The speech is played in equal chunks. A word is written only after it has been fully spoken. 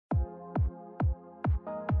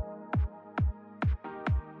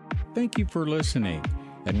Thank you for listening,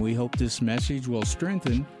 and we hope this message will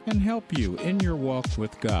strengthen and help you in your walk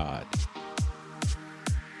with God.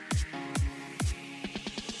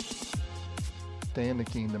 Understand the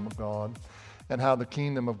kingdom of God and how the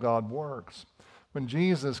kingdom of God works. When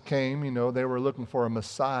Jesus came, they were looking for a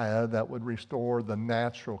Messiah that would restore the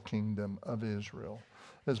natural kingdom of Israel,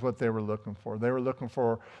 is what they were looking for. They were looking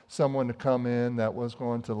for someone to come in that was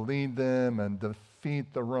going to lead them and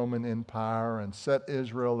defeat the Roman Empire and set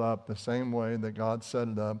Israel up the same way that God set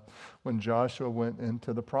it up when Joshua went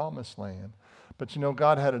into the promised land. But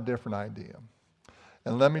God had a different idea.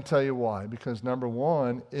 And let me tell you why. Because number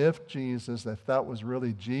one, if that was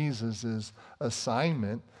really Jesus'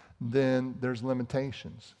 assignment, then there's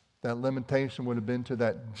limitations. That limitation would have been to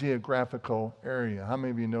that geographical area. How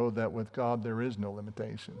many of you know that with God there is no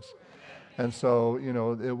limitations? And so,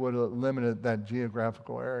 it would have limited that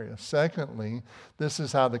geographical area. Secondly, this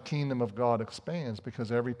is how the kingdom of God expands,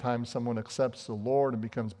 because every time someone accepts the Lord and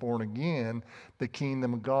becomes born again, the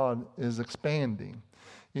kingdom of God is expanding.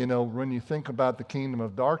 When you think about the kingdom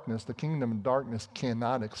of darkness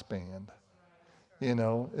cannot expand.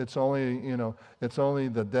 It's only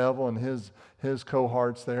the devil and his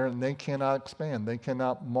cohorts there, and they cannot expand. They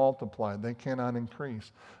cannot multiply. They cannot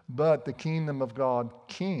increase. But the kingdom of God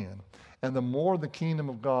can. And the more the kingdom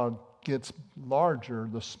of God gets larger,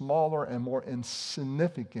 the smaller and more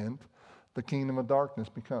insignificant the kingdom of darkness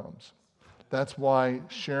becomes. That's why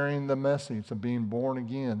sharing the message of being born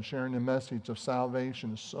again, sharing the message of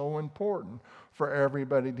salvation is so important for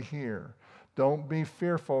everybody to hear. Don't be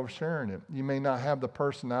fearful of sharing it. You may not have the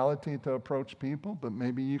personality to approach people, but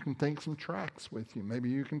maybe you can take some tracts with you. Maybe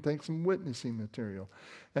you can take some witnessing material.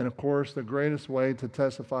 And of course, the greatest way to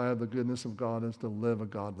testify of the goodness of God is to live a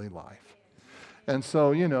godly life. And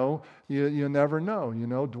so, you never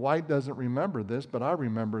know. Dwight doesn't remember this, but I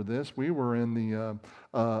remember this. We were in the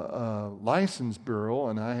license bureau,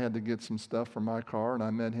 and I had to get some stuff for my car, and I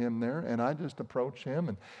met him there, and I just approached him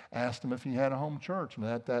and asked him if he had a home church. And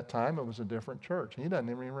at that time, it was a different church. He doesn't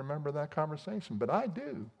even remember that conversation, but I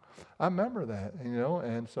do. I remember that,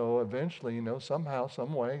 and so eventually, somehow,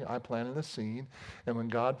 some way, I planted a seed, and when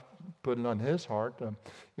God put it on his heart to,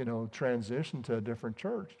 transition to a different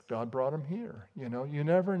church, God brought him here. You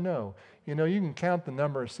never know. You can count the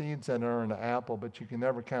number of seeds that are in an apple, but you can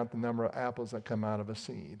never count the number of apples that come out of a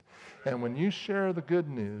seed. And when you share the good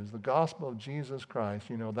news, the gospel of Jesus Christ,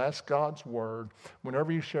 that's God's word.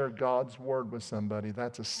 Whenever you share God's word with somebody,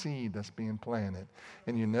 that's a seed that's being planted.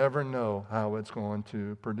 And you never know how it's going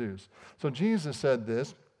to produce. So Jesus said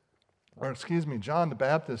this, John the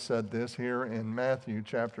Baptist said this here in Matthew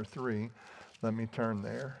chapter 3. Let me turn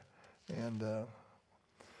there. And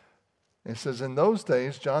it says, in those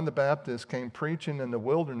days, John the Baptist came preaching in the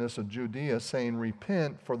wilderness of Judea, saying,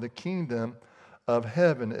 repent, for the kingdom of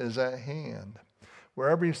heaven is at hand.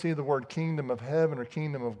 Wherever you see the word kingdom of heaven or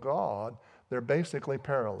kingdom of God, they're basically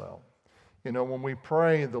parallel. When we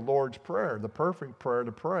pray the Lord's Prayer, the perfect prayer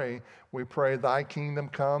to pray, we pray, thy kingdom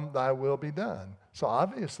come, thy will be done. So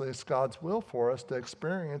obviously it's God's will for us to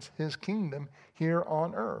experience his kingdom here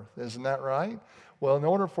on earth. Isn't that right? Well, in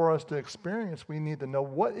order for us to experience, we need to know,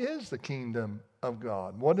 what is the kingdom of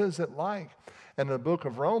God? What is it like? And in the book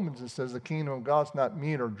of Romans, it says the kingdom of God's not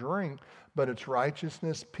meat or drink, but it's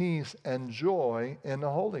righteousness, peace, and joy in the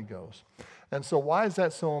Holy Ghost. And so why is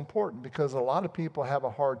that so important? Because a lot of people have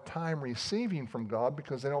a hard time receiving from God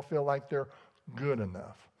because they don't feel like they're good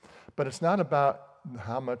enough. But it's not about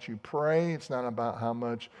how much you pray. It's not about how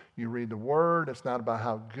much you read the Word. It's not about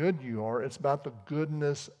how good you are. It's about the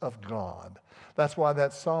goodness of God. That's why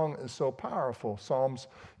that song is so powerful. Psalms,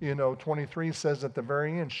 23 says at the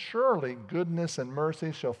very end, surely goodness and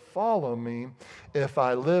mercy shall follow me if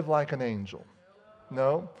I live like an angel.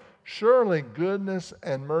 No. Surely goodness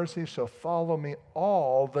and mercy shall follow me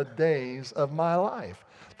all the days of my life.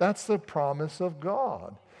 That's the promise of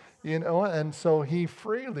God. And so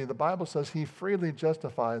the Bible says he freely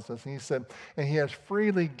justifies us. He said, and he has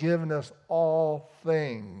freely given us all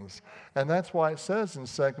things. And that's why it says in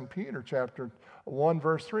 2 Peter chapter 1,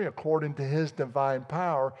 verse 3, according to his divine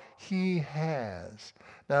power, he has.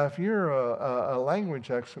 Now, if you're a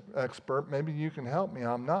language expert, maybe you can help me.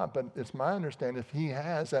 I'm not, but it's my understanding if he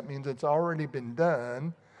has, that means it's already been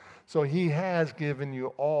done. So he has given you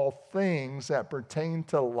all things that pertain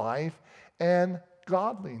to life and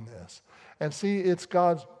godliness. And see, it's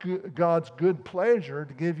God's good pleasure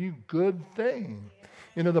to give you good things.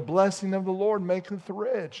 You know, the blessing of the Lord maketh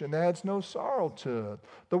rich and adds no sorrow to it.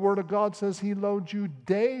 The Word of God says He loads you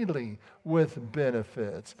daily with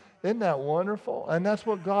benefits. Isn't that wonderful? And that's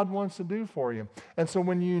what God wants to do for you. And so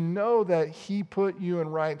when you know that He put you in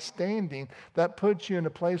right standing, that puts you in a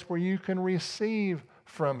place where you can receive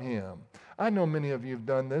from Him. I know many of you have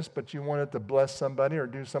done this, but you wanted to bless somebody or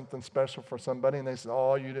do something special for somebody, and they said,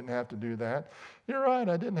 oh, you didn't have to do that. You're right,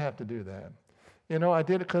 I didn't have to do that. You know, I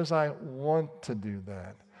did it because I want to do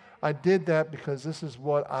that. I did that because this is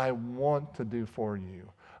what I want to do for you.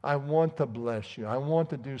 I want to bless you. I want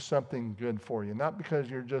to do something good for you. Not because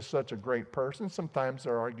you're just such a great person. Sometimes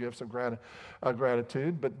there are gifts of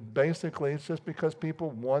gratitude, but basically it's just because people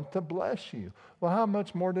want to bless you. Well, how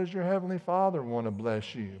much more does your Heavenly Father want to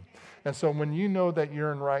bless you? And so when you know that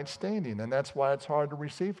you're in right standing, and that's why it's hard to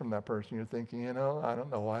receive from that person, you're thinking, you know, I don't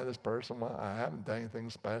know why this person, I haven't done anything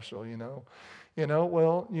special, you know.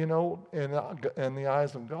 Well, in the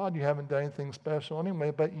eyes of God, you haven't done anything special anyway,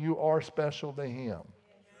 but you are special to Him.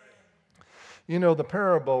 You know, the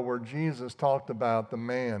parable where Jesus talked about the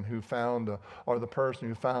man who found, or the person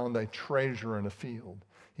who found a treasure in a field.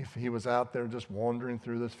 He was out there just wandering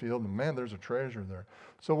through this field, and man, there's a treasure there.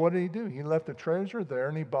 So what did he do? He left the treasure there,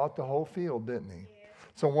 and he bought the whole field, didn't he?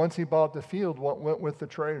 So once he bought the field, what went with the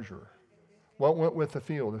treasure? What went with the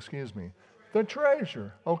field, excuse me? The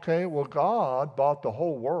treasure. Okay, well, God bought the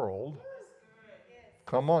whole world.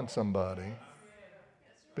 Come on, somebody.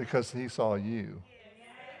 Because He saw you.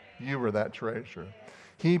 You were that treasure.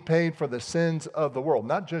 He paid for the sins of the world,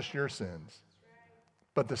 not just your sins,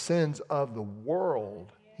 but the sins of the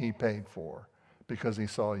world He paid for because He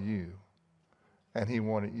saw you and He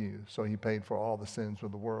wanted you. So He paid for all the sins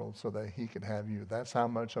of the world so that He could have you. That's how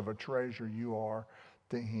much of a treasure you are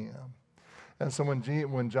to Him. And so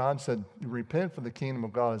when John said, repent for the kingdom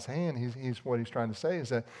of God is hand, what he's trying to say is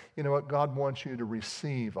that, you know what, God wants you to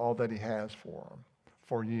receive all that He has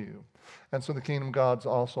for you. And so the kingdom of God's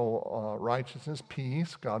also righteousness,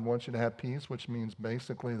 peace. God wants you to have peace, which means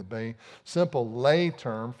basically the simple lay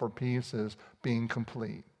term for peace is being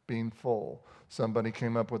complete, being full. Somebody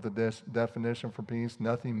came up with a definition for peace,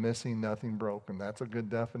 nothing missing, nothing broken. That's a good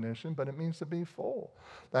definition, but it means to be full.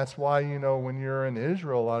 That's why, you know, when you're in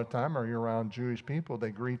Israel a lot of time or you're around Jewish people,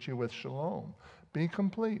 they greet you with shalom. Be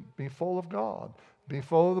complete, be full of God. Be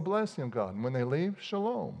full of the blessing of God. And when they leave,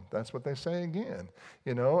 shalom. That's what they say again.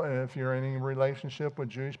 You know, and if you're in any relationship with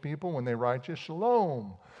Jewish people, when they write you,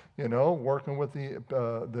 shalom. You know, working with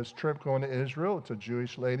this trip going to Israel, it's a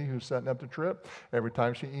Jewish lady who's setting up the trip. Every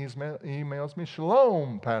time she emails me,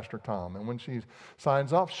 shalom, Pastor Tom. And when she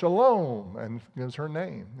signs off, shalom, and gives her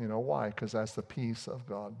name. You know, why? Because that's the peace of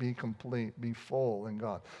God. Be complete, be full in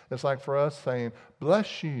God. It's like for us saying,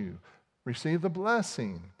 bless you, receive the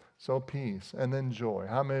blessing. So peace, and then joy.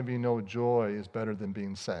 How many of you know joy is better than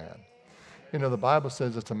being sad? You know, the Bible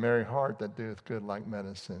says it's a merry heart that doeth good like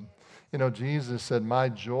medicine. You know, Jesus said, my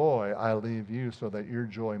joy I leave you so that your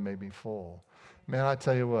joy may be full. Man, I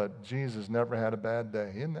tell you what, Jesus never had a bad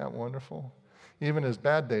day. Isn't that wonderful? Even His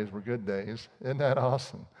bad days were good days. Isn't that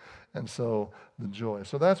awesome? And so the joy.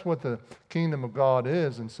 So that's what the kingdom of God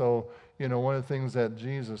is. And so, you know, one of the things that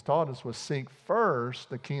Jesus taught us was seek first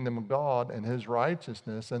the kingdom of God and His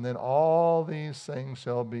righteousness, and then all these things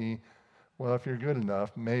shall be, well, if you're good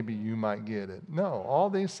enough, maybe you might get it. No, all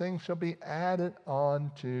these things shall be added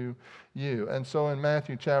onto you. And so in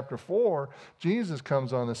Matthew chapter 4, Jesus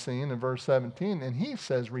comes on the scene in verse 17, and He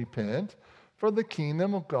says, repent, for the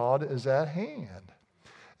kingdom of God is at hand.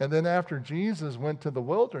 And then after Jesus went to the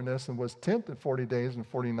wilderness and was tempted 40 days and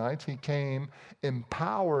 40 nights, He came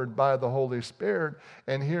empowered by the Holy Spirit.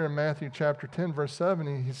 And here in Matthew chapter 10, verse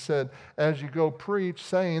 7, He said, as you go preach,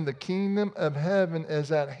 saying, the kingdom of heaven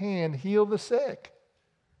is at hand, heal the sick,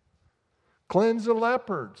 cleanse the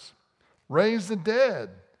lepers, raise the dead,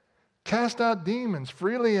 cast out demons,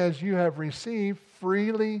 freely as you have received,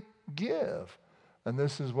 freely give. And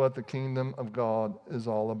this is what the kingdom of God is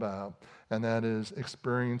all about. And that is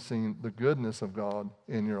experiencing the goodness of God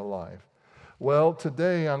in your life. Well,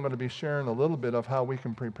 today I'm going to be sharing a little bit of how we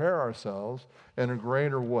can prepare ourselves in a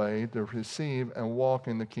greater way to receive and walk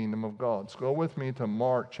in the kingdom of God. So go with me to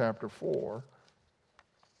Mark chapter 4.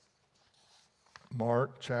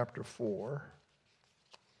 Mark chapter 4.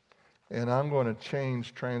 And I'm going to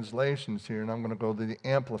change translations here, and I'm going to go to the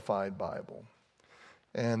Amplified Bible.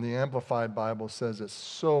 And the Amplified Bible says it's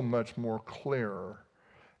so much more clearer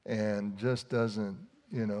and just doesn't,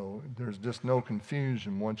 you know, there's just no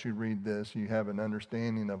confusion. Once you read this, you have an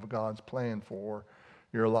understanding of God's plan for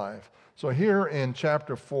your life. So here in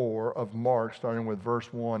chapter 4 of Mark, starting with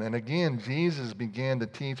verse 1, and again, Jesus began to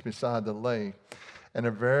teach beside the lake, And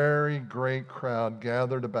a very great crowd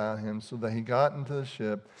gathered about him, so that he got into the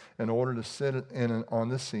ship in order to sit on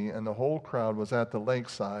the sea, and the whole crowd was at the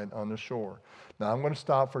lakeside on the shore. Now I'm going to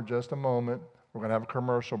stop for just a moment. We're going to have a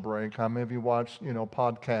commercial break. How many of you watch,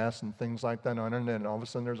 podcasts and things like that on the internet, and all of a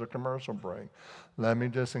sudden there's a commercial break? Let me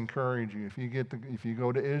just encourage you. If you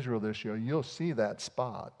go to Israel this year, you'll see that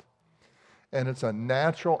spot. And it's a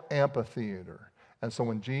natural amphitheater. And so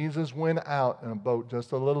when Jesus went out in a boat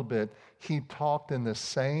just a little bit, he talked in the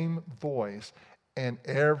same voice, and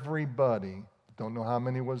everybody, don't know how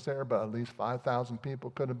many was there, but at least 5,000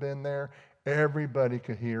 people could have been there. Everybody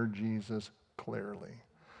could hear Jesus clearly.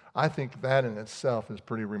 I think that in itself is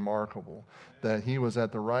pretty remarkable, that he was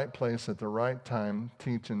at the right place at the right time,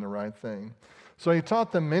 teaching the right thing. So he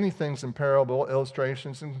taught them many things in parable,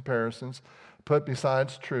 illustrations, and comparisons, put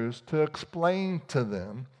besides truths, to explain to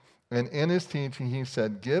them. And in his teaching, he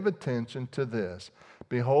said, give attention to this.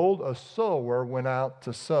 Behold, a sower went out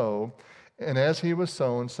to sow, and as he was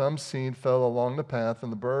sowing, some seed fell along the path,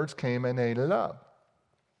 and the birds came and ate it up.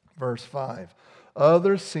 Verse 5,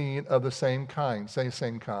 other seed of the same kind. Say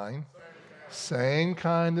same kind. Same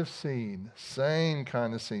kind of seed. Same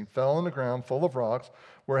kind of seed. Fell on the ground full of rocks,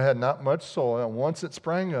 where it had not much soil. And once it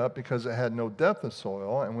sprang up, because it had no depth of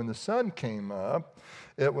soil, and when the sun came up,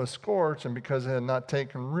 it was scorched, and because it had not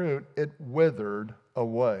taken root, it withered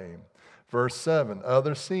away. Verse 7,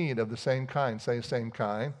 other seed of the same kind. Say same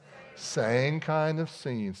kind. Same kind of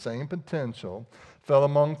seed, same potential. Fell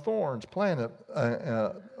among thorn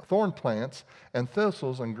plants and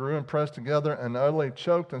thistles, and grew and pressed together, and utterly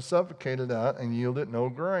choked and suffocated out, and yielded no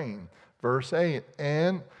grain. Verse 8,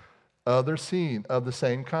 and other seed of the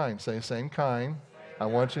same kind. Say same kind. I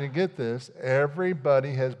want you to get this.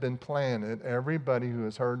 Everybody has been planted. Everybody who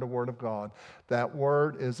has heard the word of God. That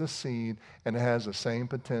word is a seed, and it has the same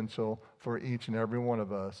potential for each and every one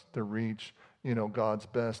of us to reach, God's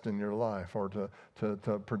best in your life, or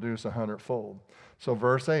to produce 100-fold. So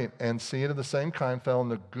verse 8, and seed of the same kind fell in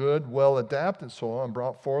the good, well-adapted soil and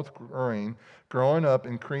brought forth grain, growing up,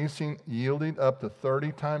 increasing, yielding up to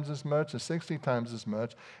 30 times as much, to 60 times as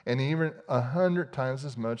much, and even 100 times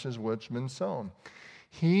as much as which had been sown.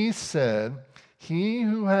 He said, he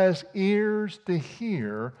who has ears to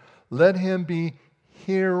hear, let him be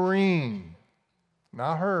hearing.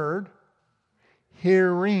 Not heard,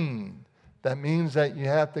 hearing. That means that you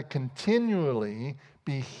have to continually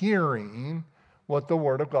be hearing what the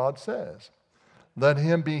Word of God says. Let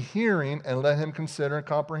him be hearing, and let him consider and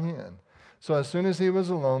comprehend. So as soon as he was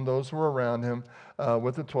alone, those who were around him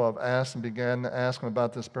with the 12 asked and began to ask him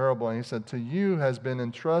about this parable. And he said, to you has been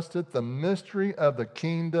entrusted the mystery of the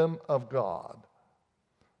kingdom of God.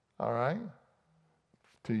 All right?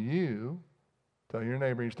 To you, tell your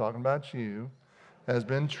neighbor he's talking about you, has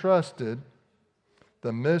been trusted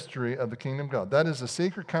the mystery of the kingdom of God. That is the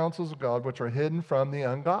secret counsels of God, which are hidden from the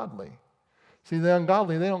ungodly. See, the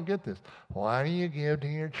ungodly, they don't get this. Why do you give to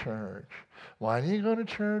your church? Why do you go to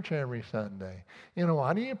church every Sunday?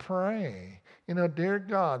 Why do you pray? Dear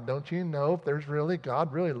God, don't you know if there's really,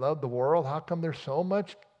 God really loved the world? How come there's so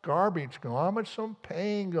much garbage going on? How much some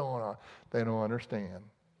pain going on? They don't understand.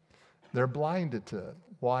 They're blinded to it.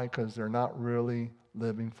 Why? Because they're not really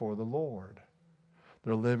living for the Lord.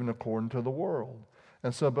 They're living according to the world.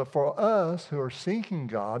 And so, but for us who are seeking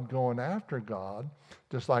God, going after God,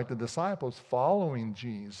 just like the disciples following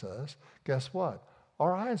Jesus, guess what?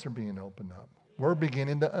 Our eyes are being opened up. We're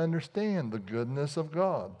beginning to understand the goodness of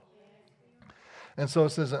God. And so it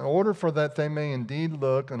says, in order for that they may indeed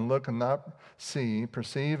look and not see,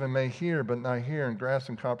 perceive and may hear, but not hear, and grasp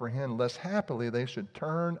and comprehend, lest happily they should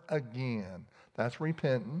turn again. That's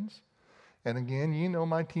repentance. And again,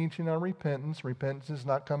 my teaching on repentance. Repentance is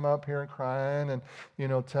not come up here and crying and,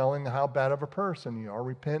 telling how bad of a person you are.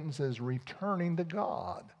 Repentance is returning to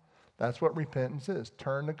God. That's what repentance is,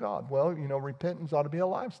 turn to God. Well, repentance ought to be a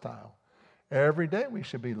lifestyle. Every day we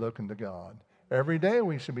should be looking to God. Every day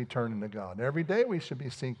we should be turning to God. Every day we should be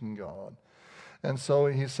seeking God. And so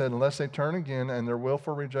he said, unless they turn again and their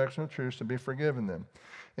willful rejection of truth should be forgiven them.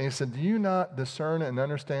 And he said, do you not discern and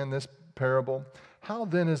understand this parable? How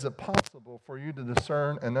then is it possible for you to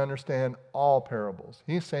discern and understand all parables?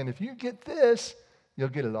 He's saying, if you get this, you'll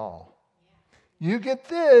get it all. You get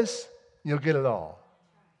this, you'll get it all.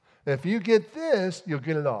 If you get this, you'll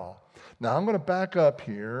get it all. Now, I'm going to back up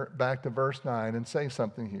here, back to verse 9, and say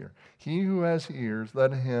something here. He who has ears,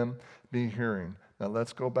 let him be hearing. Now,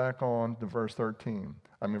 let's go back on to verse 14.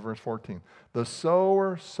 The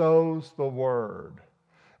sower sows the word.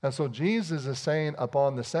 And so Jesus is saying,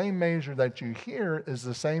 upon the same measure that you hear is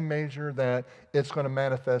the same measure that it's going to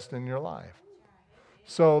manifest in your life.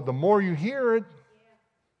 So the more you hear it,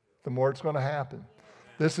 the more it's going to happen.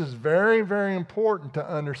 This is very, very important to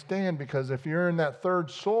understand, because if you're in that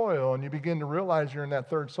third soil and you begin to realize you're in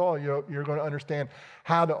that third soil, you're going to understand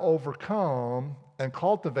how to overcome and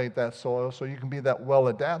cultivate that soil so you can be that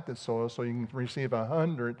well-adapted soil so you can receive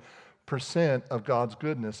 100% of God's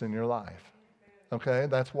goodness in your life. Okay,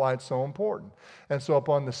 that's why it's so important. And so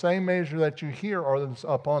upon the same measure that you hear, or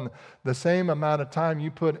upon the same amount of time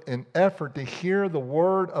you put in effort to hear the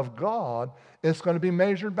word of God, it's going to be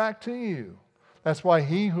measured back to you. That's why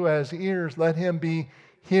he who has ears, let him be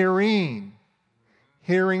hearing.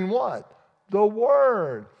 Hearing what? The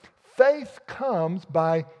word. Faith comes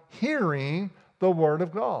by hearing the word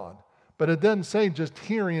of God. But it doesn't say just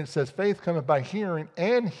hearing. It says faith cometh by hearing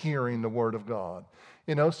and hearing the word of God.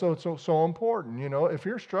 So it's so important. If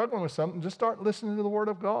you're struggling with something, just start listening to the word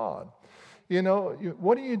of God.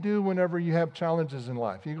 What do you do whenever you have challenges in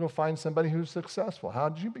life? You go find somebody who's successful. How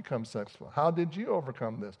did you become successful? How did you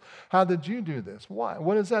overcome this? How did you do this? Why?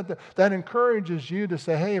 What is that? That encourages you to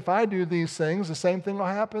say, hey, if I do these things, the same thing will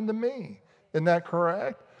happen to me. Isn't that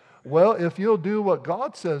correct? Well, if you'll do what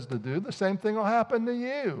God says to do, the same thing will happen to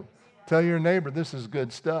you. Tell your neighbor, this is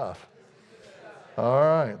good stuff. All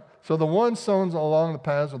right. So the one sown along the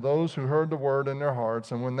paths of those who heard the word in their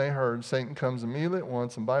hearts, and when they heard, Satan comes immediately at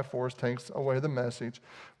once and by force takes away the message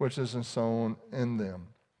which is sown in them.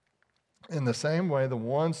 In the same way, the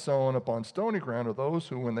one sown upon stony ground are those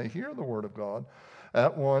who, when they hear the word of God,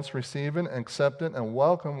 at once receive it, accept it, and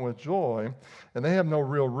welcome with joy, and they have no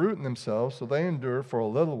real root in themselves, so they endure for a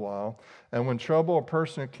little while. And when trouble or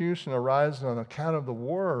persecution arises on account of the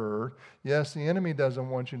word, yes, the enemy doesn't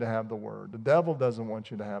want you to have the word. The devil doesn't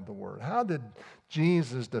want you to have the word. How did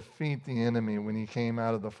Jesus defeat the enemy when he came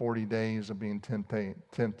out of the 40 days of being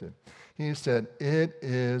tempted? He said, it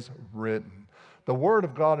is written. The word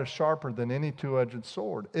of God is sharper than any two-edged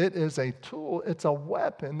sword. It is a tool. It's a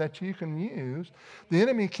weapon that you can use. The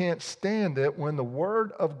enemy can't stand it when the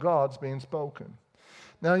word of God's being spoken.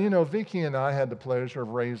 Now, Vicki and I had the pleasure of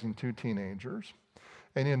raising 2 teenagers.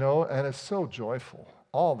 And, and it's so joyful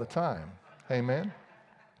all the time. Amen?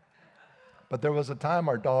 But there was a time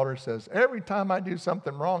our daughter says, every time I do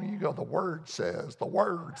something wrong, you go, the word says, the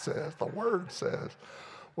word says, the word says.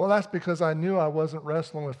 Well, that's because I knew I wasn't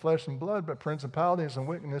wrestling with flesh and blood, but principalities and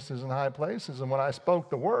weaknesses in high places. And when I spoke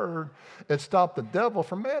the word, it stopped the devil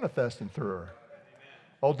from manifesting through her.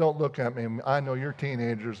 Oh, don't look at me. I know your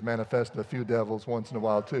teenagers manifest a few devils once in a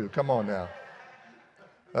while, too. Come on now.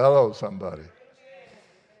 Hello, somebody.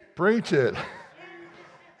 Preach it.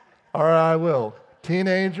 All right, I will.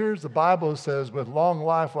 Teenagers, the Bible says, with long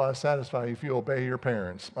life will I satisfy you if you obey your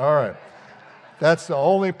parents. All right. That's the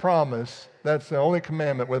only promise. That's the only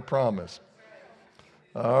commandment with promise.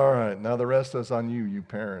 All right. Now the rest is on you, you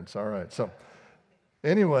parents. All right. So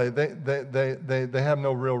anyway, they have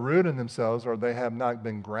no real root in themselves, or they have not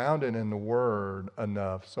been grounded in the word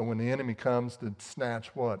enough. So when the enemy comes to snatch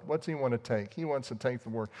what? What's he want to take? He wants to take the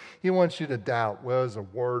word. He wants you to doubt, well, does the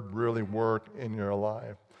word really work in your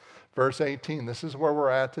life? Verse 18, this is where we're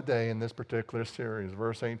at today in this particular series.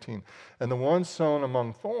 Verse 18, and the ones sown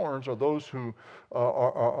among thorns are those who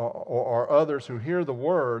are others who hear the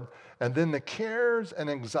word, and then the cares and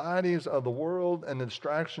anxieties of the world and the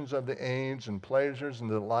distractions of the age and pleasures and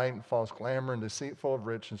delight and false glamour and deceitful of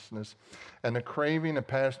richness and the craving and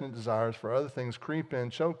passionate desires for other things creep in,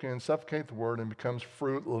 choke in, suffocate the word, and becomes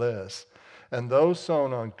fruitless. And those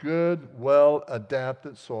sown on good,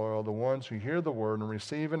 well-adapted soil, the ones who hear the word and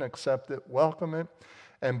receive it, accept it, welcome it,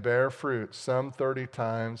 and bear fruit, some 30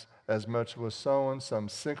 times as much was sown, some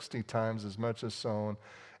 60 times as much as sown,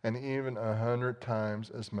 and even 100 times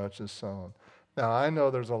as much as sown. Now, I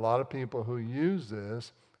know there's a lot of people who use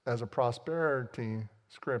this as a prosperity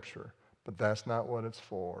scripture, but that's not what it's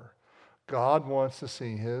for. God wants to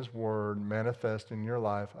see his word manifest in your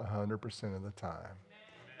life 100% of the time.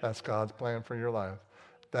 That's God's plan for your life.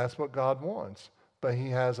 That's what God wants. But he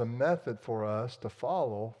has a method for us to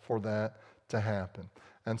follow for that to happen.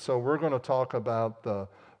 And so we're going to talk about the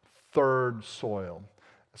third soil.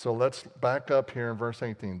 So let's back up here in verse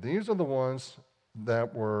 18. These are the ones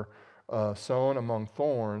that were sown among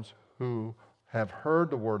thorns who have heard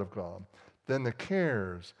the word of God. Then the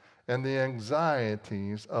cares and the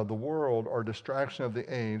anxieties of the world or distraction of the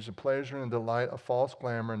age, the pleasure and delight of false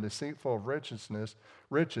glamour and deceitful of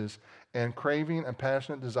riches, and craving and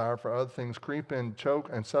passionate desire for other things creep in, choke,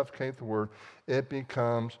 and suffocate the word, it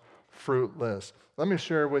becomes fruitless. Let me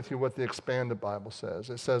share with you what the Expanded Bible says.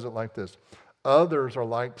 It says it like this. Others are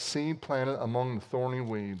like seed planted among the thorny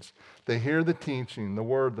weeds. They hear the teaching, the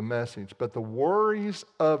word, the message, but the worries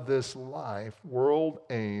of this life, world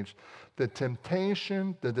age, the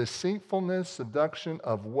temptation, the deceitfulness, seduction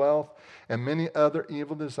of wealth, and many other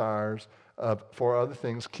evil desires for other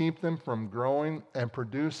things keep them from growing and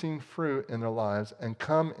producing fruit in their lives and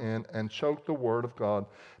come in and choke the word of God,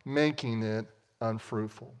 making it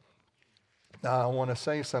unfruitful. Now, I want to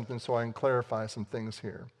say something so I can clarify some things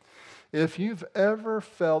here. If you've ever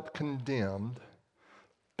felt condemned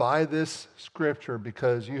by this scripture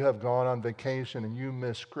because you have gone on vacation and you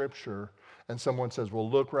miss scripture, and someone says, well,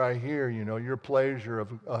 look right here, your pleasure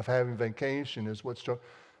of having vacation is what's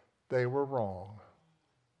they were wrong.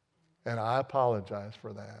 And I apologize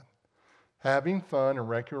for that. Having fun and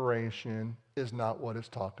recreation is not what it's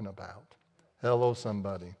talking about. Hello,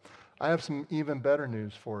 somebody. I have some even better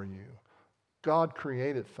news for you. God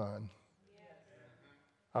created fun.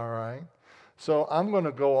 All right? So I'm going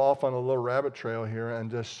to go off on a little rabbit trail here and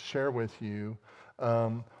just share with you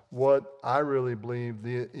what I really believe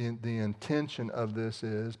the intention of this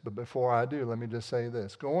is. But before I do, let me just say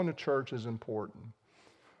this. Going to church is important,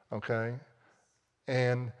 okay?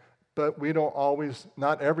 But we don't always,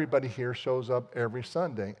 not everybody here shows up every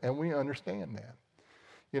Sunday, and we understand that.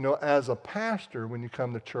 As a pastor, when you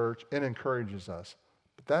come to church, it encourages us.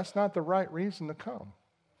 But that's not the right reason to come,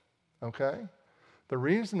 okay? The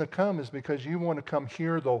reason to come is because you want to come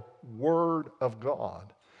hear the Word of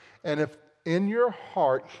God. And if in your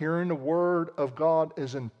heart hearing the Word of God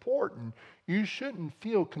is important, you shouldn't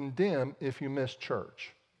feel condemned if you miss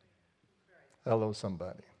church. Hello,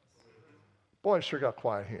 somebody. Boy, it sure got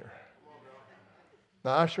quiet here.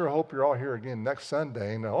 Now, I sure hope you're all here again next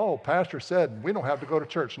Sunday. And, pastor said we don't have to go to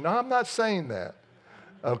church. No, I'm not saying that,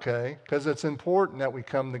 okay? Because it's important that we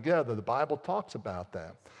come together. The Bible talks about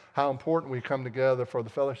that, how important we come together for the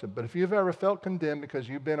fellowship. But if you've ever felt condemned because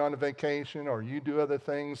you've been on a vacation or you do other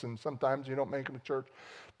things and sometimes you don't make it to church,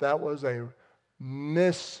 that was a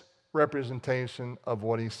misrepresentation of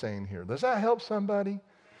what he's saying here. Does that help somebody?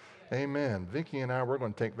 Amen. Vicki and I, we're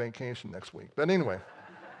going to take vacation next week. But anyway,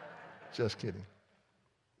 just kidding.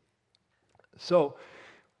 So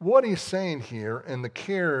what he's saying here in the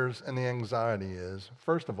cares and the anxiety is,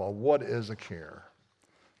 first of all, what is a care?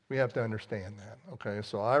 We have to understand that, okay?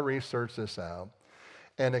 So I researched this out.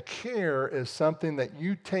 And a care is something that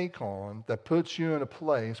you take on that puts you in a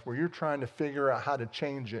place where you're trying to figure out how to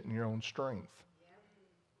change it in your own strength.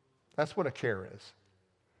 That's what a care is.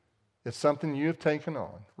 It's something you've taken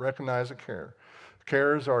on. Recognize a care.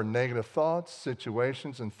 Cares are negative thoughts,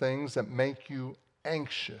 situations, and things that make you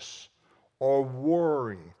anxious or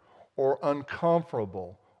worry or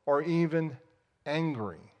uncomfortable or even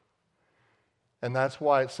angry. And that's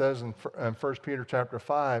why it says in 1 Peter chapter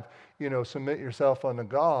 5, submit yourself unto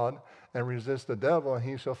God and resist the devil and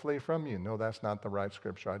he shall flee from you. No, that's not the right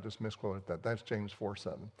scripture. I just misquoted that. That's James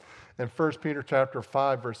 4:7. In 1 Peter chapter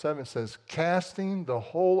 5, verse 7 it says, casting the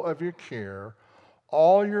whole of your care,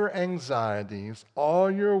 all your anxieties, all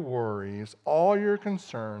your worries, all your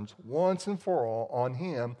concerns, once and for all on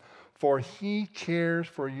him, for he cares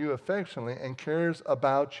for you affectionately and cares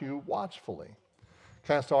about you watchfully.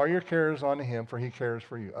 Cast all your cares onto him, for he cares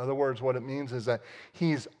for you. In other words, what it means is that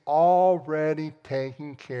he's already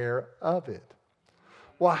taking care of it.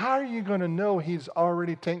 Well, how are you going to know he's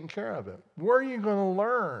already taken care of it? Where are you going to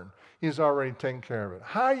learn he's already taken care of it?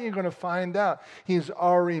 How are you going to find out he's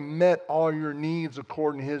already met all your needs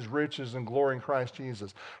according to his riches and glory in Christ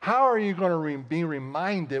Jesus? How are you going to be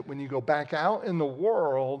reminded when you go back out in the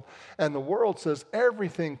world and the world says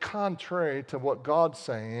everything contrary to what God's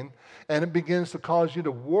saying, and it begins to cause you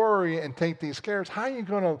to worry and take these cares? How are you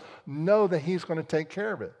going to know that he's going to take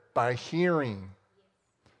care of it? By hearing.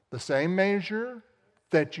 The same measure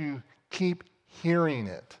that you keep hearing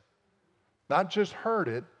it. Not just heard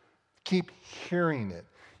it, keep hearing it.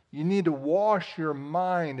 You need to wash your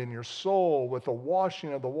mind and your soul with the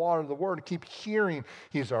washing of the water of the Word. Keep hearing.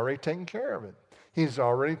 He's already taken care of it. He's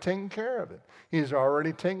already taken care of it. He's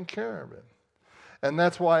already taken care of it. And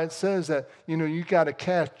that's why it says that, you got to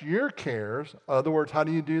cast your cares. In other words, how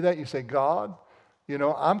do you do that? You say, God,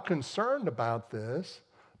 I'm concerned about this,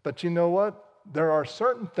 but you know what? There are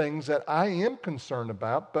certain things that I am concerned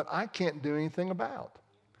about, but I can't do anything about.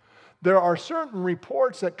 There are certain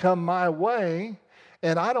reports that come my way,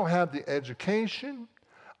 and I don't have the education,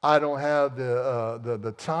 I don't have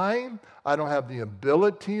the time, I don't have the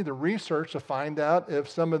ability, the research to find out if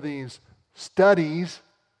some of these studies,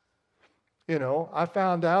 I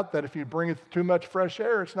found out that if you bring too much fresh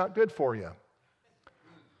air, it's not good for you.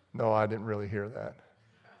 No, I didn't really hear that.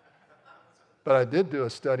 But I did do a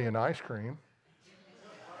study in ice cream.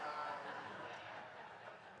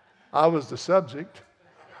 I was the subject.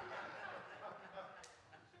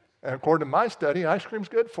 And according to my study, ice cream's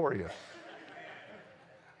good for you.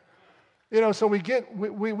 So we get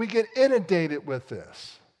inundated with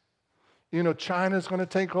this. China's going to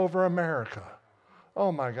take over America.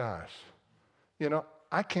 Oh my gosh.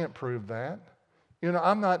 I can't prove that.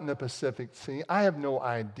 I'm not in the Pacific Sea. I have no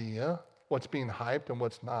idea what's being hyped and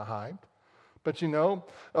what's not hyped. But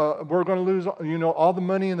we're going to lose, all the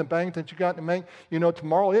money in the bank that you got to make.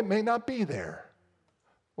 Tomorrow it may not be there.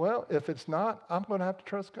 Well, if it's not, I'm going to have to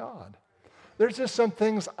trust God. There's just some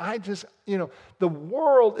things the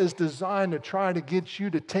world is designed to try to get you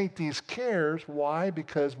to take these cares. Why?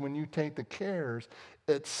 Because when you take the cares,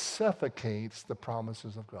 it suffocates the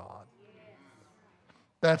promises of God.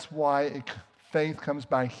 That's why faith comes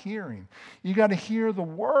by hearing. You got to hear the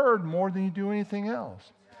word more than you do anything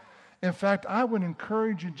else. In fact, I would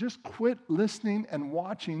encourage you, just quit listening and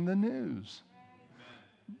watching the news.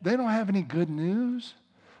 They don't have any good news.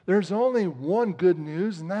 There's only one good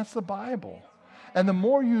news, and that's the Bible. And the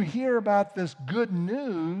more you hear about this good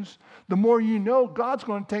news, the more you know God's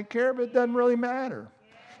going to take care of it. It doesn't really matter.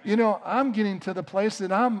 I'm getting to the place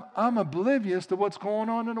that I'm oblivious to what's going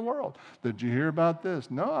on in the world. Did you hear about this?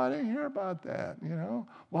 No, I didn't hear about that.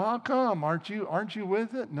 Well, how come? Aren't you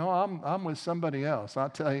with it? No, I'm with somebody else. I'll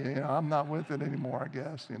tell you, I'm not with it anymore, I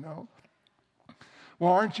guess,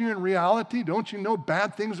 Well, aren't you in reality? Don't you know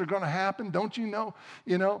bad things are going to happen? Don't you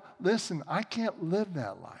know? Listen, I can't live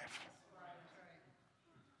that life.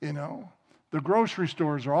 The grocery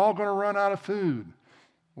stores are all going to run out of food.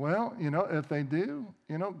 Well, if they do,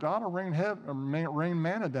 God will rain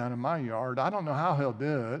manna down in my yard. I don't know how he'll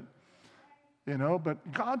do it,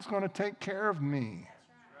 but God's going to take care of me.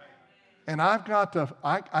 And I've got to,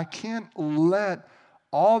 I can't let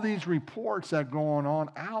all these reports that are going on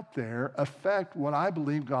out there affect what I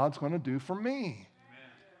believe God's going to do for me.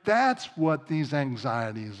 That's what these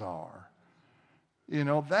anxieties are.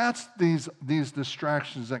 That's these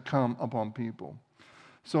distractions that come upon people.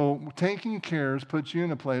 So taking cares puts you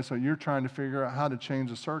in a place where you're trying to figure out how to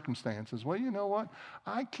change the circumstances. Well, you know what?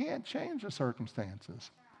 I can't change the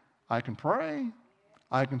circumstances. I can pray.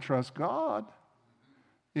 I can trust God.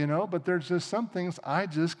 But there's just some things I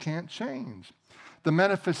just can't change. The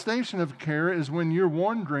manifestation of care is when you're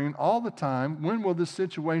wondering all the time, when will this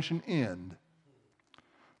situation end?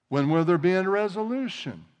 When will there be a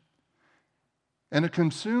resolution? And it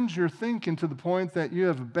consumes your thinking to the point that you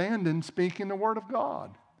have abandoned speaking the word of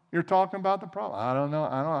God. You're talking about the problem. I don't know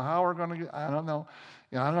how we're going to get, I don't know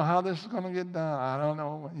how this is going to get done. I don't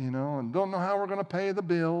know, and don't know how we're going to pay the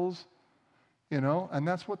bills, and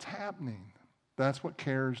that's what's happening. That's what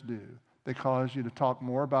cares do. They cause you to talk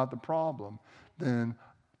more about the problem than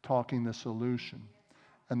talking the solution.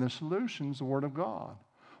 And the solution is the word of God.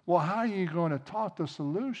 Well, how are you going to talk the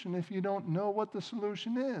solution if you don't know what the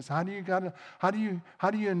solution is? How do you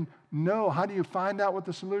find out what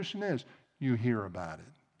the solution is? You hear about it.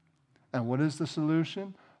 And what is the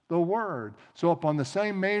solution? The word. So upon the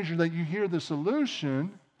same measure that you hear the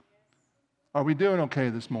solution, are we doing okay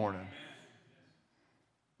this morning?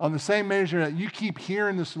 On the same measure that you keep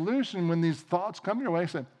hearing the solution, when these thoughts come your way,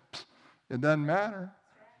 say, it doesn't matter.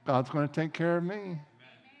 God's going to take care of me.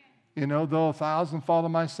 Though 1,000 fall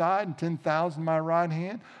on my side and 10,000 my right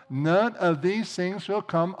hand, none of these things shall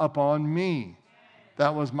come upon me.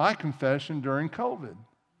 That was my confession during COVID.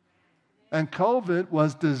 And COVID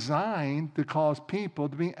was designed to cause people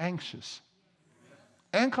to be anxious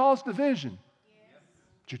and cause division.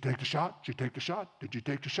 Did you take the shot? Did you take the shot? Did you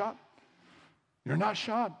take the shot? You're not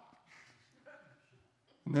shot.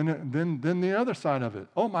 And then the other side of it.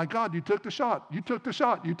 Oh my God, you took the shot. You took the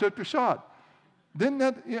shot. You took the shot. Didn't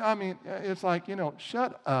that, it's like,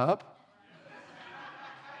 shut up.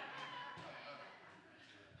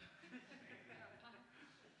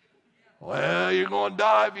 Well, you're going to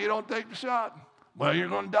die if you don't take the shot. Well, you're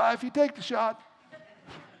going to die if you take the shot.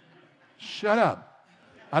 Shut up.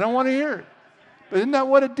 I don't want to hear it. But isn't that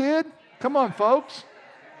what it did? Come on, folks.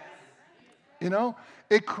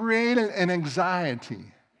 It created an anxiety.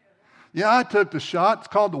 Yeah, I took the shot. It's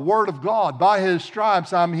called the Word of God. By His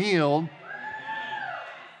stripes I'm healed.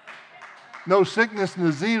 No sickness and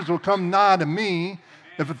disease will come nigh to me.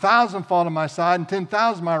 If 1,000 fall on my side and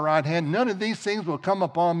 10,000 my right hand, none of these things will come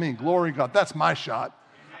upon me. Glory to God. That's my shot.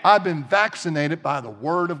 I've been vaccinated by the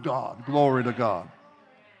Word of God. Glory to God.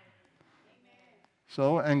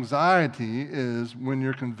 So anxiety is when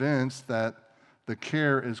you're convinced that the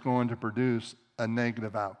care is going to produce a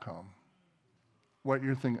negative outcome. What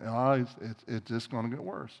you're thinking, it's just going to get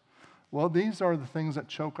worse. Well, these are the things that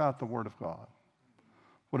choke out the Word of God.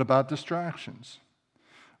 What about distractions?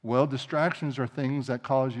 Well, distractions are things that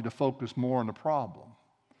cause you to focus more on the problem.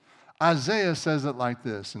 Isaiah says it like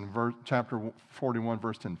this in chapter 41,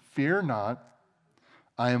 verse 10. Fear not,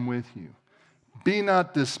 I am with you. Be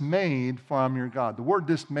not dismayed, for I am your God. The word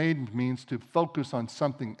dismayed means to focus on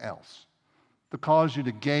something else, to cause you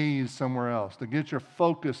to gaze somewhere else, to get your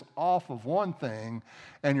focus off of one thing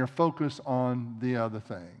and your focus on the other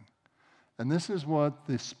thing. And this is what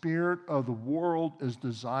the spirit of the world is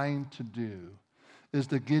designed to do, is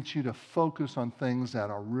to get you to focus on things that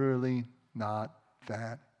are really not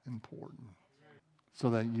that important. So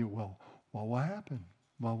that you, well, what happened?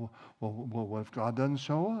 Well, what if God doesn't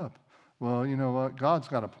show up? Well, you know what? God's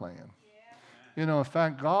got a plan. Yeah. You know, in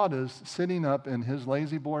fact, God is sitting up in his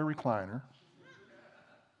lazy boy recliner.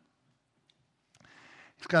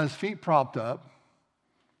 He's got his feet propped up.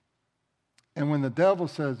 And when the devil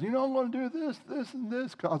says, you know, I'm going to do this, this, and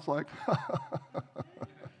this, God's like,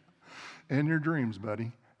 in your dreams,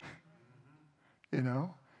 buddy. You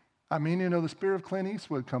know? I mean, you know, the spirit of Clint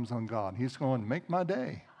Eastwood comes on God. He's going, make my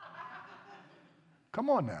day. Come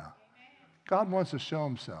on now. God wants to show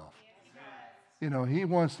himself. You know, he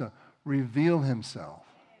wants to reveal himself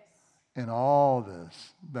in all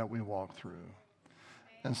this that we walk through.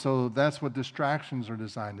 And so that's what distractions are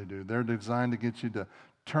designed to do. They're designed to get you to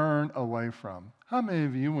turn away from. How many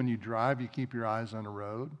of you, when you drive, you keep your eyes on the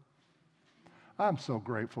road? I'm so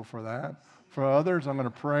grateful for that. For others, I'm going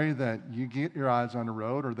to pray that you get your eyes on the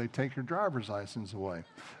road or they take your driver's license away.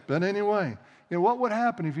 But anyway, you know, what would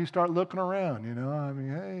happen if you start looking around? You know, I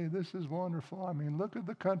mean, hey, this is wonderful. I mean, look at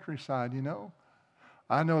the countryside, you know.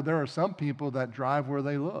 I know there are some people that drive where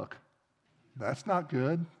they look. That's not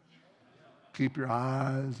good. Keep your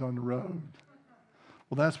eyes on the road.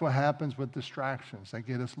 Well, that's what happens with distractions. They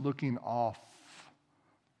get us looking off,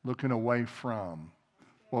 looking away from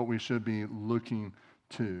what we should be looking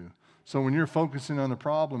to. So when you're focusing on the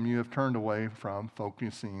problem, you have turned away from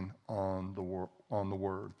focusing on the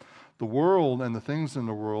Word. The world and the things in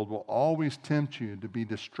the world will always tempt you to be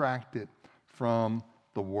distracted from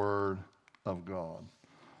the Word of God.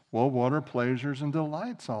 Well, what are pleasures and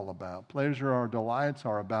delights all about? Pleasure or delights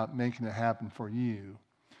are about making it happen for you.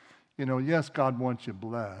 You know, yes, God wants you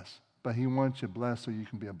blessed, but he wants you blessed so you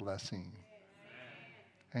can be a blessing.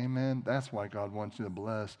 Amen. That's why God wants you to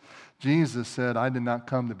bless. Jesus said, I did not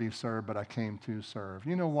come to be served, but I came to serve.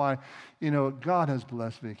 You know why? You know, God has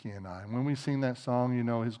blessed Vicki and I. When we sing that song, you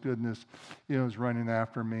know, his goodness, you know, is running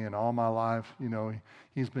after me, and all my life, you know,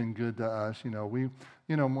 he's been good to us. You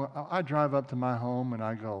know, I drive up to my home and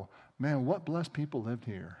I go, man, what blessed people lived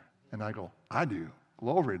here. And I go, I do.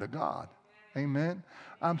 Glory to God. Amen.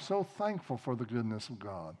 I'm so thankful for the goodness of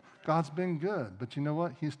God. God's been good, but you know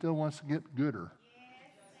what? He still wants to get gooder.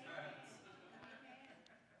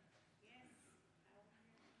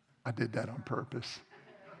 I did that on purpose.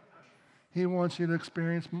 He wants you to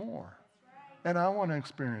experience more. And I want to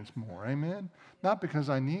experience more. Amen? Not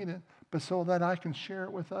because I need it, but so that I can share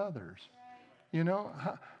it with others. You know,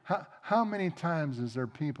 how many times is there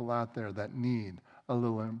people out there that need a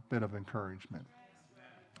little bit of encouragement?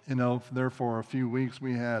 You know, there for a few weeks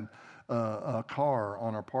we had a car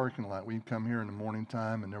on our parking lot. We'd come here in the morning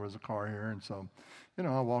time and there was a car here. And so, you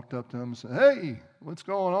know, I walked up to them and said, hey, what's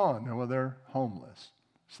going on? And well, they're homeless,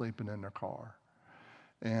 sleeping in their car.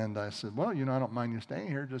 And I said, well, you know, I don't mind you staying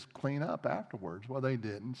here. Just clean up afterwards. Well, they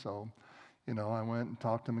didn't. So, you know, I went and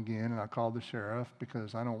talked to them again, and I called the sheriff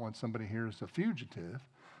because I don't want somebody here as a fugitive.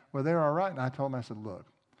 Well, they're all right. And I told them, I said, look,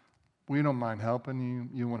 we don't mind helping you.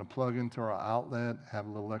 You want to plug into our outlet, have a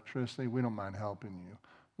little electricity. We don't mind helping you.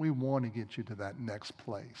 We want to get you to that next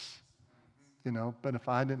place. You know, but if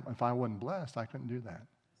I wasn't blessed, I couldn't do that.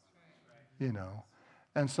 You know.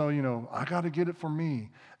 And so, you know, I got to get it for me.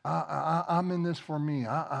 I'm in this for me.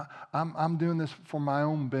 I'm doing this for my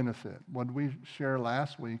own benefit. What did we share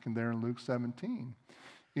last week and there in Luke 17?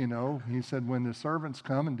 You know, he said when the servants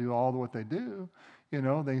come and do all what they do, you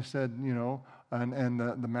know, they said, you know, and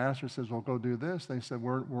the master says, well, go do this. They said,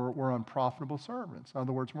 we're unprofitable servants. In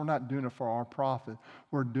other words, we're not doing it for our profit.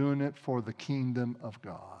 We're doing it for the kingdom of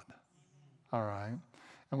God. All right?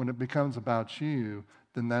 And when it becomes about you,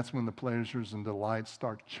 then that's when the pleasures and delights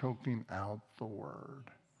start choking out the word.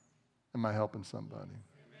 Am I helping somebody?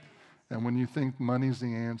 Amen. And when you think money's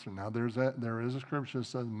the answer, now there is a scripture that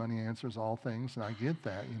says money answers all things, and I get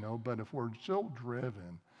that, you know, but if we're so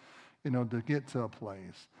driven, you know, to get to a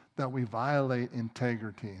place that we violate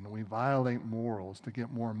integrity and we violate morals to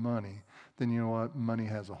get more money, then you know what? Money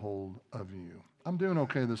has a hold of you. I'm doing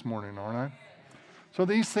okay this morning, aren't I? So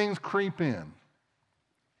these things creep in.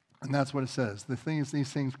 And that's what it says.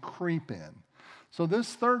 These things creep in. So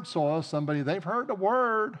this third soil, somebody, they've heard the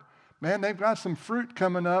word, Man, they've got some fruit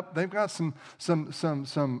coming up. They've got some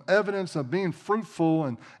evidence of being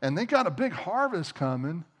fruitful, and they got a big harvest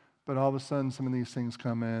coming. But all of a sudden, some of these things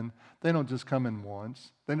come in. They don't just come in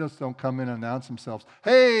once. They just don't come in and announce themselves.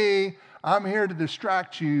 Hey, I'm here to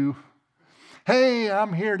distract you. Hey,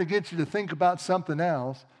 I'm here to get you to think about something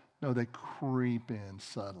else. No, they creep in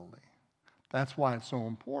subtly. That's why it's so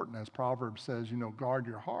important, as Proverbs says, guard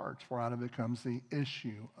your hearts, for out of it comes the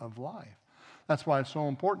issue of life. That's why it's so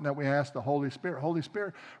important that we ask the Holy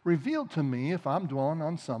Spirit, reveal to me if I'm dwelling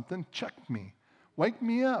on something, check me. Wake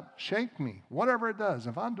me up, shake me, whatever it does.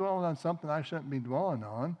 If I'm dwelling on something I shouldn't be dwelling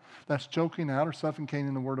on, that's choking out or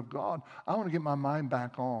suffocating the Word of God, I want to get my mind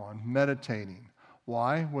back on, meditating.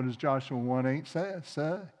 Why? What does Joshua 1:8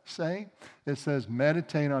 say? It says,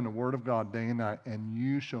 meditate on the Word of God day and night, and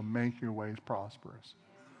you shall make your ways prosperous.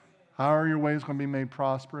 How are your ways going to be made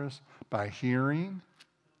prosperous? By hearing,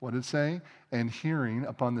 what did it say? And hearing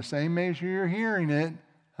upon the same measure you're hearing it,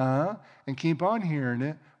 and keep on hearing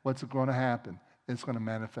it, what's going to happen? It's going to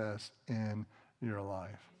manifest in your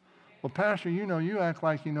life. Well, Pastor, you act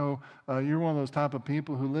like, you're one of those type of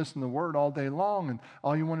people who listen to the Word all day long, and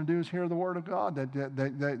all you want to do is hear the Word of God,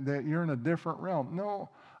 that you're in a different realm. No,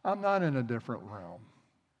 I'm not in a different realm.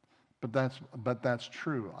 But that's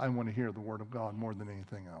true. I want to hear the Word of God more than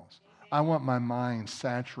anything else. I want my mind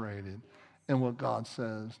saturated in what God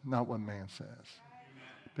says, not what man says.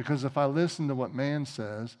 Because if I listen to what man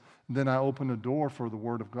says, then I open the door for the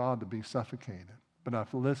Word of God to be suffocated. But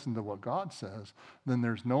if I listen to what God says, then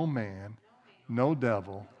there's no man, no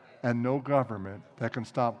devil, and no government that can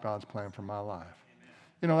stop God's plan for my life.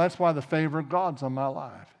 That's why the favor of God's on my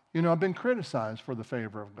life. I've been criticized for the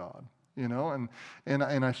favor of God. And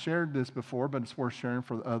I shared this before, but it's worth sharing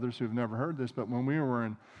for others who've never heard this. But when we were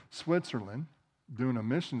in Switzerland doing a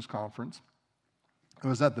missions conference, it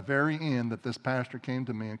was at the very end that this pastor came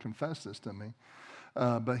to me and confessed this to me.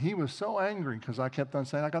 But he was so angry because I kept on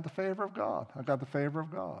saying, I got the favor of God. I got the favor of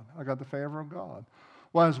God. I got the favor of God.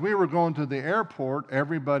 Well, as we were going to the airport,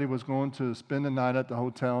 everybody was going to spend the night at the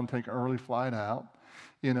hotel and take an early flight out,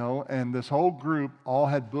 and this whole group all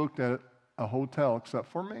had booked at a hotel except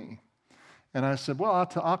for me. And I said, well,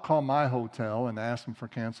 I'll call my hotel and ask them for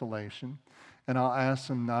cancellation. And I'll ask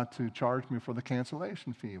them not to charge me for the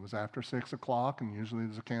cancellation fee. It was after 6 o'clock, and usually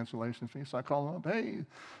there's a cancellation fee. So I call them up, hey,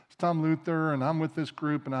 it's Tom Leuther, and I'm with this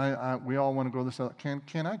group, and we all want to go this other.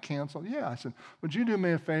 Can I cancel? Yeah. I said, would you do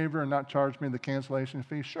me a favor and not charge me the cancellation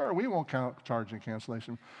fee? Sure, we won't charge you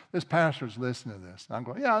cancellation. This pastor's listening to this. And I'm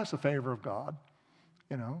going, yeah, that's a favor of God,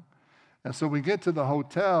 And so we get to the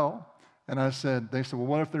hotel, and they said, well,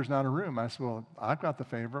 what if there's not a room? I said, well, I've got the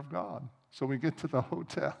favor of God. So we get to the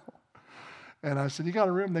hotel. And I said, you got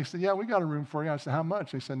a room? They said, yeah, we got a room for you. I said, how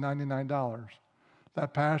much? They said, $99.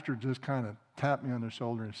 That pastor just kind of tapped me on the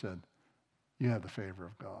shoulder and said, you have the favor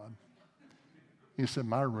of God. He said,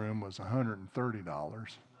 my room was $130.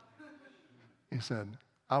 He said,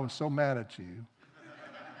 I was so mad at you.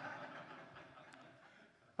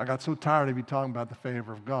 I got so tired of you talking about the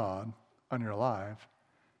favor of God on your life.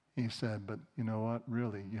 He said, but you know what?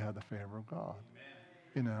 Really, you have the favor of God.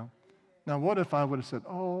 Now, what if I would have said,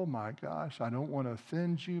 oh, my gosh, I don't want to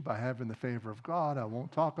offend you by having the favor of God. I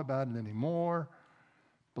won't talk about it anymore.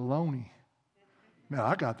 Baloney. Man,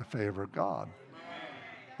 I got the favor of God.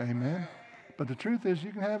 Amen. But the truth is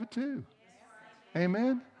you can have it too.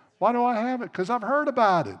 Amen. Why do I have it? Because I've heard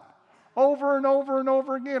about it over and over and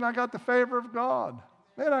over again. I got the favor of God.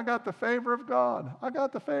 Man, I got the favor of God. I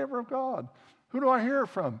got the favor of God. Who do I hear it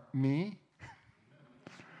from? Me.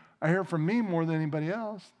 I hear it from me more than anybody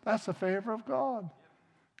else. That's the favor of God.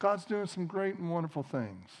 God's doing some great and wonderful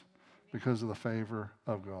things because of the favor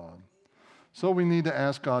of God. So we need to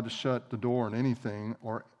ask God to shut the door on anything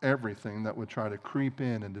or everything that would try to creep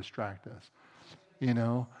in and distract us.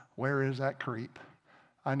 Where is that creep?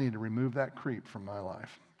 I need to remove that creep from my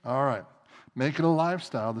life. All right. Make it a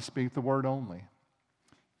lifestyle to speak the word only.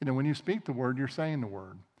 When you speak the word, you're saying the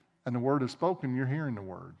word. And the word is spoken, you're hearing the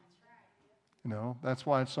word. That's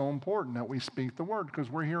why it's so important that we speak the word,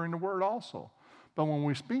 because we're hearing the word also. But when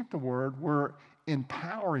we speak the word, we're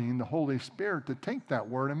empowering the Holy Spirit to take that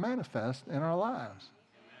word and manifest in our lives.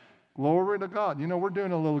 Glory to God. We're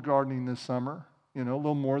doing a little gardening this summer, a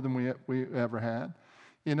little more than we ever had.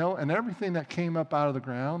 And everything that came up out of the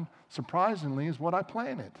ground, surprisingly, is what I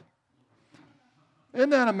planted.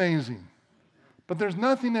 Isn't that amazing? But there's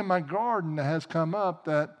nothing in my garden that has come up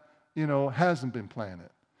that, hasn't been planted.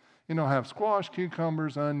 I have squash,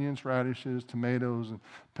 cucumbers, onions, radishes, tomatoes, and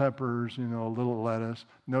peppers, a little lettuce.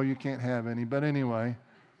 No, you can't have any. But anyway,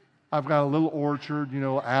 I've got a little orchard,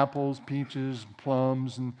 apples, peaches,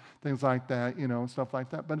 plums, and things like that, and stuff like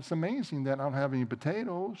that. But it's amazing that I don't have any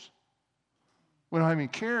potatoes. We don't have any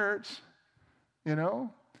carrots, We don't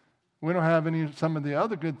have some of the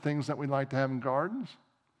other good things that we like to have in gardens.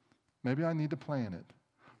 Maybe I need to plant it.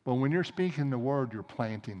 But when you're speaking the word, you're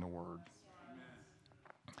planting the word.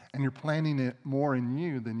 And you're planting it more in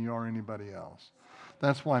you than you are anybody else.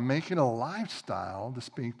 That's why make it a lifestyle to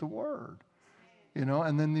speak the word.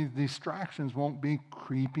 And then these distractions won't be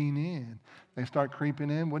creeping in. They start creeping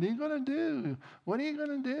in. What are you going to do? What are you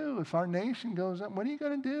going to do if our nation goes up? What are you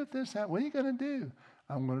going to do if this happens? What are you going to do?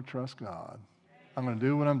 I'm going to trust God. I'm going to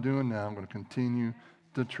do what I'm doing now. I'm going to continue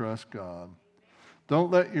to trust God.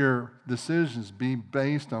 Don't let your decisions be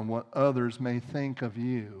based on what others may think of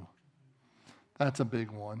you. That's a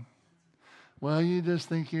big one. Well, you just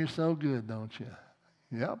think you're so good, don't you?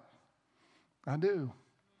 Yep, I do.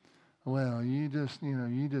 Well, you just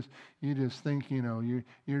think,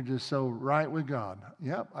 you're just so right with God.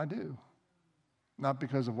 Yep, I do. Not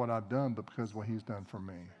because of what I've done, but because of what he's done for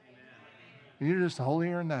me. You're just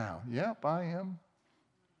holier now. Yep, I am.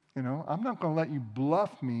 I'm not going to let you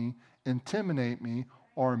bluff me, intimidate me,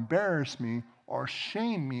 or embarrass me, or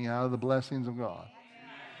shame me out of the blessings of God.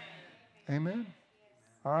 Amen?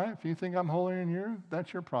 All right? If you think I'm holier than you,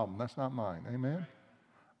 that's your problem. That's not mine. Amen?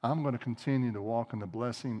 I'm going to continue to walk in the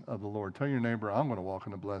blessing of the Lord. Tell your neighbor, I'm going to walk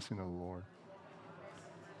in the blessing of the Lord.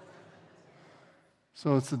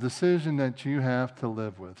 So it's a decision that you have to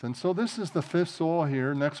live with. And so this is the fifth soil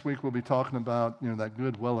here. Next week we'll be talking about, that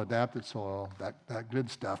good, well-adapted soil, that good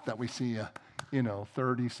stuff that we see,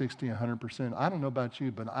 30, 60, 100%. I don't know about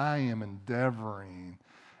you, but I am endeavoring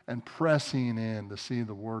and pressing in to see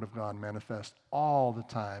the Word of God manifest all the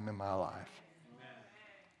time in my life.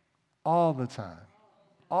 All the time.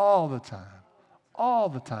 All the time. All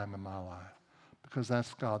the time in my life. Because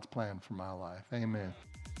that's God's plan for my life. Amen.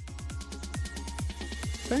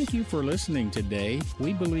 Thank you for listening today.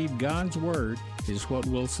 We believe God's Word is what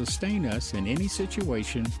will sustain us in any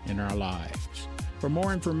situation in our lives. For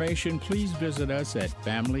more information, please visit us at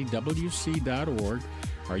familywc.org,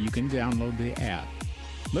 or you can download the app.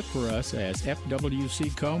 Look for us as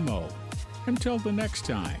FWC Como. Until the next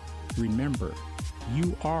time, remember,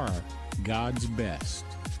 you are God's best.